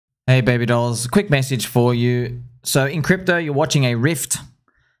Hey baby dolls, quick message for you. So in crypto, you're watching a rift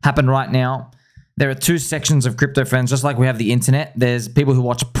happen right now. There are two sections of crypto, friends, just like we have the internet. There's people who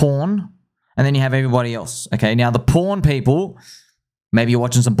watch porn, and then you have everybody else. Okay, now the porn people, maybe you're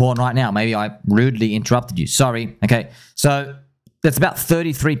watching some porn right now. Maybe I rudely interrupted you. Sorry. Okay, so that's about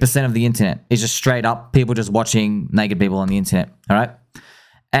 33% of the internet is just straight up people just watching naked people on the internet. All right,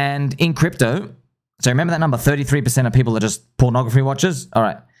 and in crypto, so remember that number, 33% of people are just pornography watchers. All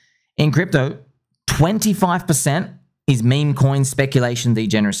right. In crypto, 25% is meme coin speculation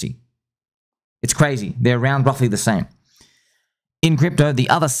degeneracy. It's crazy. They're around roughly the same. In crypto, the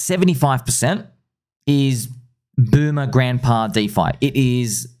other 75% is boomer grandpa DeFi. It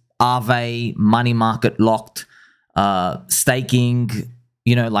is Aave, money market locked, staking,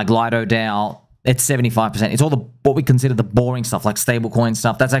 you know, like Lido DAO. It's 75%. It's all what we consider the boring stuff, like stablecoin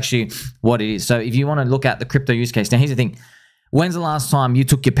stuff. That's actually what it is. So if you want to look at the crypto use case, now here's the thing. When's the last time you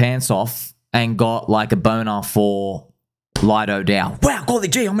took your pants off and got like a boner for Lido DAO? Wow, golly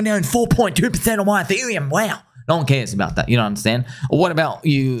gee, I'm going to own 4.2% of my Ethereum. Wow. No one cares about that. You don't understand? Or what about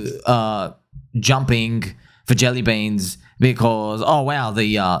you jumping for jelly beans because, oh wow,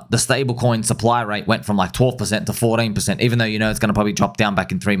 the stablecoin supply rate went from like 12% to 14%, even though you know it's going to probably drop down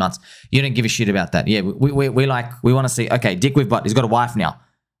back in 3 months. You don't give a shit about that. Yeah, we want to see, okay, Dick with butt, he's got a wife now.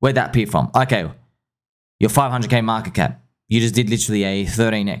 Where'd that appear from? Okay, your 500K market cap. You just did literally a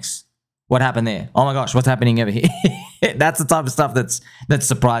 13x. What happened there? Oh my gosh, what's happening over here? That's the type of stuff that's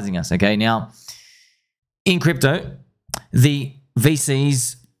surprising us, okay? Now, in crypto, the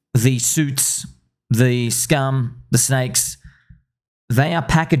VCs, the suits, the scum, the snakes, they are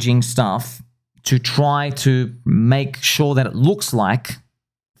packaging stuff to try to make sure that it looks like,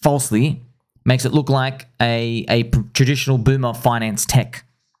 falsely, makes it look like a traditional boomer finance tech.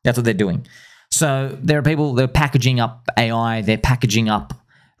 That's what they're doing. So there are people, they're packaging up AI, they're packaging up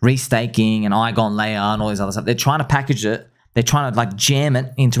restaking and Eigen layer and all this other stuff. They're trying to package it. They're trying to like jam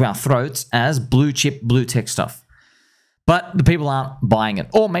it into our throats as blue chip, blue tech stuff. But the people aren't buying it.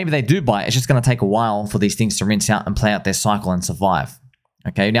 Or maybe they do buy it. It's just going to take a while for these things to rinse out and play out their cycle and survive.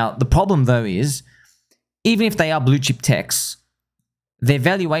 Okay, now the problem though is, even if they are blue chip techs, their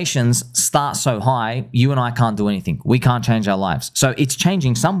valuations start so high, you and I can't do anything. We can't change our lives. So it's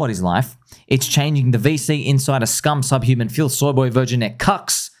changing somebody's life. It's changing the VC, insider, scum, subhuman, filth, soyboy, virgin neck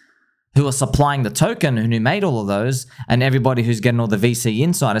cucks who are supplying the token and who made all of those, and everybody who's getting all the VC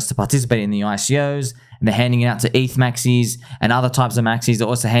insiders to participate in the ICOs, and they're handing it out to ETH maxis and other types of maxis. They're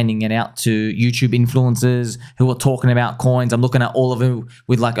also handing it out to YouTube influencers who are talking about coins. I'm looking at all of them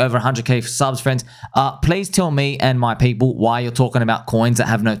with like over 100K subs, friends. Please tell me and my people why you're talking about coins that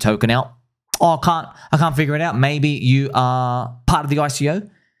have no token out. Oh, I can't figure it out. Maybe you are part of the ICO.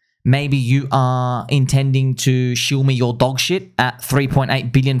 Maybe you are intending to shill me your dog shit at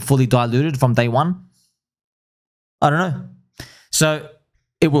 3.8 billion fully diluted from day one. I don't know. So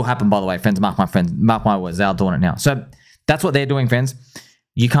it will happen, by the way, friends. Mark my words. They are doing it now. So that's what they're doing, friends.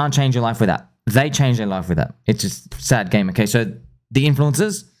 You can't change your life with that. They change their life with that. It's just a sad game. Okay, so the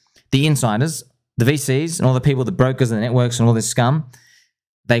influencers, the insiders, the VCs, and all the people, the brokers and the networks and all this scum,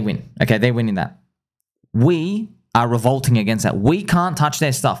 they win. Okay, they win in that. We are revolting against that. We can't touch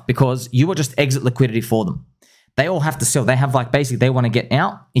their stuff because you are just exit liquidity for them. They all have to sell. They have like basically they want to get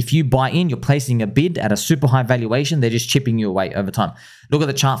out. If you buy in, you're placing a bid at a super high valuation. They're just chipping you away over time. Look at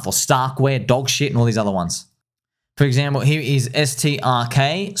the chart for Starkware, dog shit, and all these other ones. For example, here is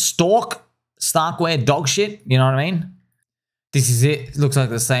STRK, Stork, Starkware, dog shit. You know what I mean? This is it. It looks like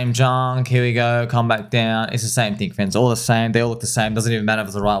the same junk. Here we go. Come back down. It's the same thing, friends. All the same. They all look the same. Doesn't even matter if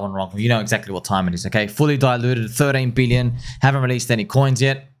it's the right one or wrong. You know exactly what time it is, okay? Fully diluted, 13 billion. Haven't released any coins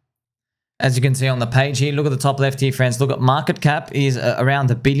yet. As you can see on the page here, look at the top left here, friends. Look at market cap is around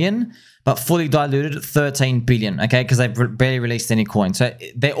 $1 billion, but fully diluted 13 billion, okay? Because they've barely released any coins. So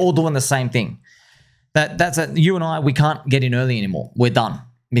they're all doing the same thing. You and I, we can't get in early anymore. We're done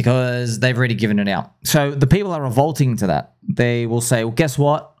because they've already given it out. So the people are revolting to that. They will say, well, guess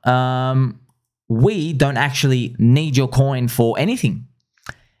what? We don't actually need your coin for anything.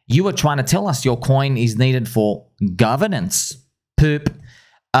 You are trying to tell us your coin is needed for governance. Poop.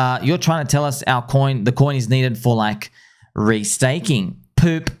 You're trying to tell us the coin is needed for like restaking.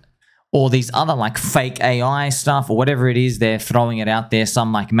 Poop. Or these other like fake AI stuff or whatever it is, they're throwing it out there.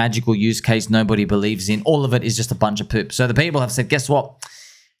 Some like magical use case nobody believes in. All of it is just a bunch of poop. So the people have said, guess what?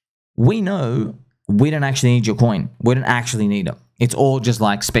 We know we don't actually need your coin. We don't actually need it. It's all just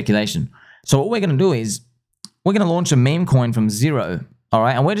like speculation. So what we're going to do is we're going to launch a meme coin from zero. All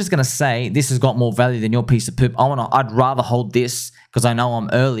right. And we're just going to say this has got more value than your piece of poop. I'd rather hold this because I know I'm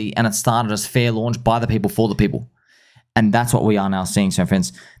early and it started as fair launch by the people for the people. And that's what we are now seeing. So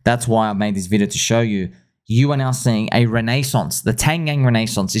friends, that's why I made this video to show you, you are now seeing a renaissance. The Tangang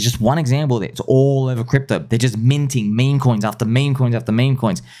renaissance is just one example of it. It's all over crypto. They're just minting meme coins after meme coins after meme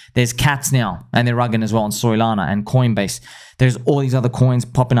coins. There's cats now, and they're rugging as well on Soylana and Coinbase. There's all these other coins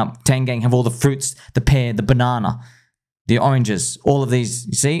popping up. Tangang have all the fruits, the pear, the banana, the oranges, all of these.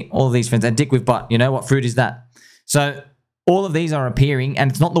 You see? All of these friends. And dick with butt. You know what fruit is that? So all of these are appearing, and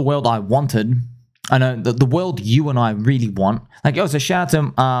it's not the world I wanted. I know the world you and I really want. Like, yo, so shout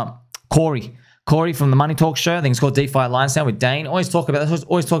out to Corey from the Money Talk show. I think it's called DeFi Alliance now with Dane. Always talk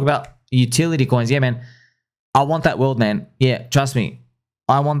about utility coins. Yeah, man. I want that world, man. Yeah, trust me.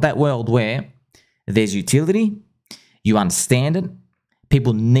 I want that world where there's utility. You understand it.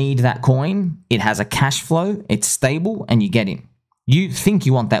 People need that coin. It has a cash flow. It's stable, and you get in. You think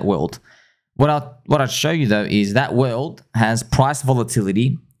you want that world. What I'll show you, though, is that world has price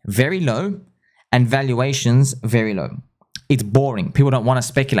volatility very low and valuations very low. It's boring. People don't want to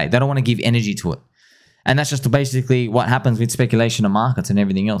speculate. They don't want to give energy to it. And that's just basically what happens with speculation and markets and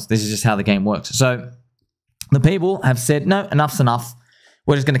everything else. This is just how the game works. So the people have said, no, enough's enough.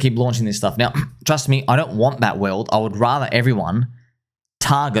 We're just going to keep launching this stuff. Now, trust me, I don't want that world. I would rather everyone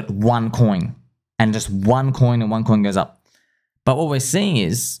target one coin and just one coin and one coin goes up. But what we're seeing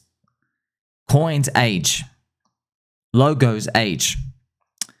is coins age. Logos age.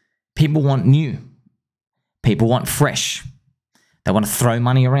 People want new. People want fresh. They want to throw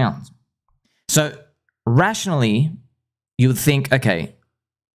money around. So rationally, you would think, okay,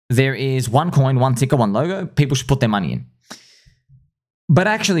 there is one coin, one ticker, one logo. People should put their money in. But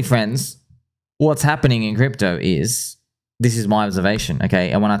actually, friends, what's happening in crypto is, this is my observation, okay?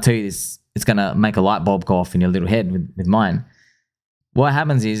 And when I tell you this, it's going to make a light bulb go off in your little head with mine. What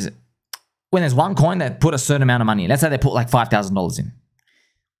happens is, when there's one coin, they put a certain amount of money in. Let's say they put like $5,000 in.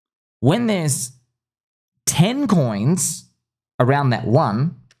 When there's 10 coins around that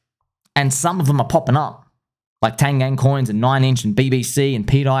one, and some of them are popping up, like Tangang coins and 9inch and BBC and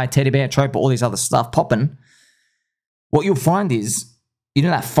PDI, Teddy Bear, Tropa, all these other stuff popping, what you'll find is, you know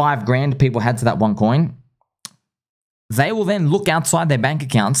that $5,000 people had to that one coin? They will then look outside their bank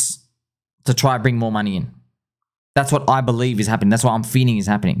accounts to try to bring more money in. That's what I believe is happening. That's what I'm feeling is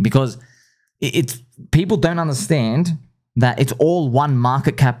happening. Because it's people don't understand that it's all one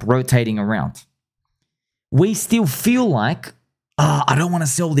market cap rotating around. We still feel like, I don't want to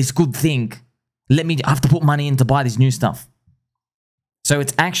sell this good thing. I have to put money in to buy this new stuff. So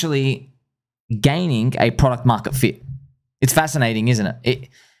it's actually gaining a product market fit. It's fascinating, isn't it?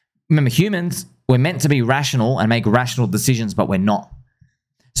 Remember, humans, we're meant to be rational and make rational decisions, but we're not.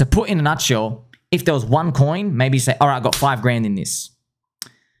 So put in a nutshell, if there was one coin, maybe say, all right, I got $5,000 in this.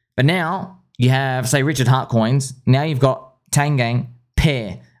 But now you have, say, Richard Hart coins. Now you've got Tangang,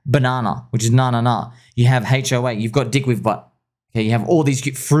 pear, banana, which is na. You have HOA. You've got dick with butt. Okay, you have all these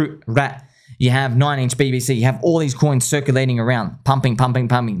fruit, rat. You have 9inch BBC. You have all these coins circulating around, pumping,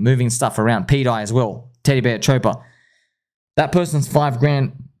 moving stuff around. PDI as well. Teddy Bear, Tropa. That person's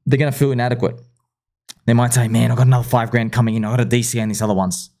 $5,000. They're going to feel inadequate. They might say, man, I've got another $5,000 coming in. I've got a DC and these other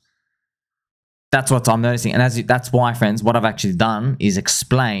ones. That's what I'm noticing. And that's why, friends, what I've actually done is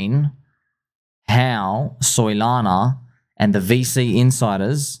explain how Soylana and the VC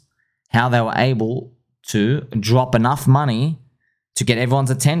insiders, how they were able to drop enough money to get everyone's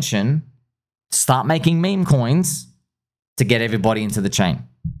attention, start making meme coins to get everybody into the chain.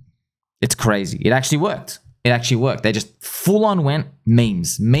 It's crazy. It actually worked. It actually worked. They just full on went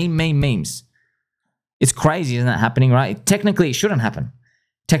memes. Memes. It's crazy, isn't that happening, right? Technically, it shouldn't happen.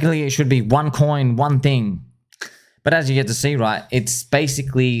 Technically, it should be one coin, one thing. But as you get to see, right, it's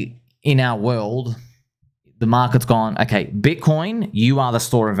basically in our world, the market's gone, okay, Bitcoin, you are the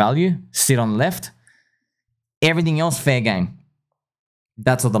store of value, sit on the left. Everything else, fair game.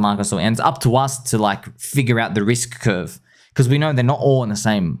 That's what the market's doing. And it's up to us to like figure out the risk curve. Because we know they're not all in the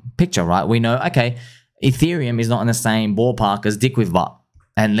same picture, right? We know, okay, Ethereum is not in the same ballpark as Dick with Butt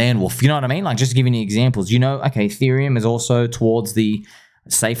and Landwolf. You know what I mean? Like, just giving you examples. You know, okay, Ethereum is also towards the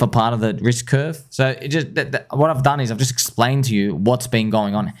safer part of the risk curve. So it just what I've done is I've just explained to you what's been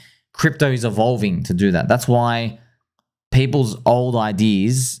going on. Crypto is evolving to do that. That's why people's old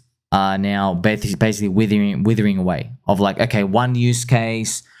ideas are now basically withering away. Of like, okay, one use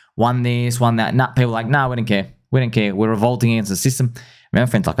case, one this, one that. Nah, people are like, nah, we don't care. We don't care. We're revolting against the system. Remember,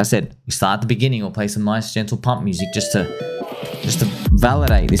 friends, like I said, we start at the beginning. We'll play some nice, gentle pump music just to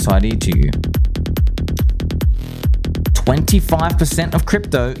validate this idea to you. 25% of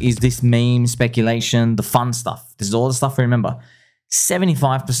crypto is this meme, speculation, the fun stuff. This is all the stuff we remember.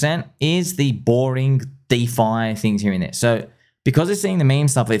 75% is the boring DeFi things here and there. So because it's seeing the meme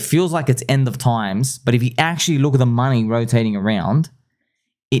stuff, it feels like it's end of times. But if you actually look at the money rotating around,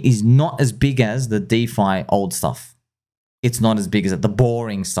 it is not as big as the DeFi old stuff. It's not as big as it, the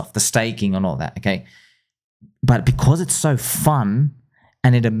boring stuff, the staking and all that, okay? But because it's so fun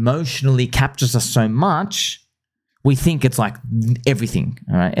and it emotionally captures us so much, we think it's like everything,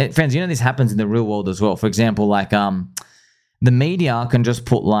 all right? Friends, you know this happens in the real world as well. For example, like the media can just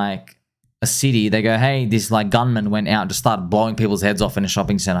put like a city, they go, hey, this like gunman went out and just started blowing people's heads off in a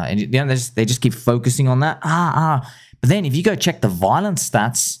shopping center. And you know, they just keep focusing on that. But then if you go check the violence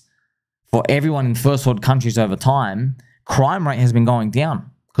stats for everyone in first world countries over time, crime rate has been going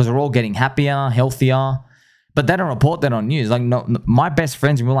down because we're all getting happier, healthier. But they don't report that on news. Like, no, my best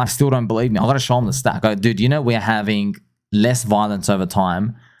friends in real life still don't believe me. I got to show them the stat. I go, dude, you know we're having less violence over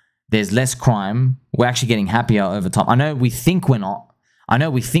time. There's less crime. We're actually getting happier over time. I know we think we're not. I know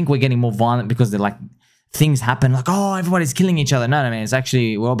we think we're getting more violent because they're like things happen like, oh, everybody's killing each other. No, man, it's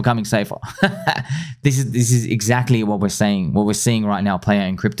actually we're all becoming safer. This is exactly what we're saying. What we're seeing right now play out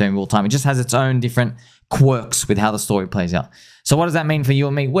in crypto in real time. It just has its own different quirks with how the story plays out. So what does that mean for you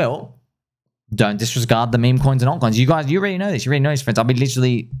and me? Well, don't disregard the meme coins and altcoins. You guys, you already know this. You already know this, friends. I've been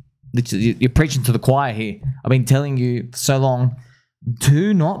literally, you're preaching to the choir here. I've been telling you for so long,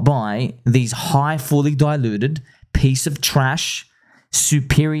 do not buy these high, fully diluted piece of trash,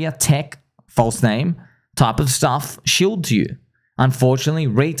 superior tech, false name, type of stuff shilled to you. Unfortunately,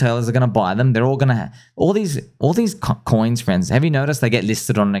 retailers are going to buy them. They're all going to have all these coins, friends. Have you noticed they get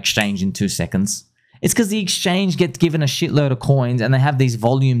listed on an exchange in 2 seconds? It's because the exchange gets given a shitload of coins and they have these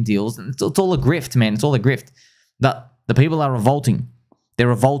volume deals. It's all a grift, man. It's all a grift. The people are revolting. They're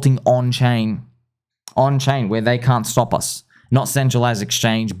revolting on-chain where they can't stop us. Not centralized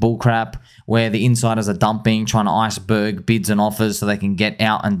exchange bullcrap where the insiders are dumping, trying to iceberg bids and offers so they can get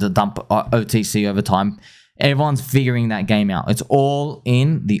out and dump OTC over time. Everyone's figuring that game out. It's all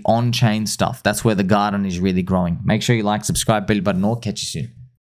in the on-chain stuff. That's where the garden is really growing. Make sure you like, subscribe, bell button, or catch you soon.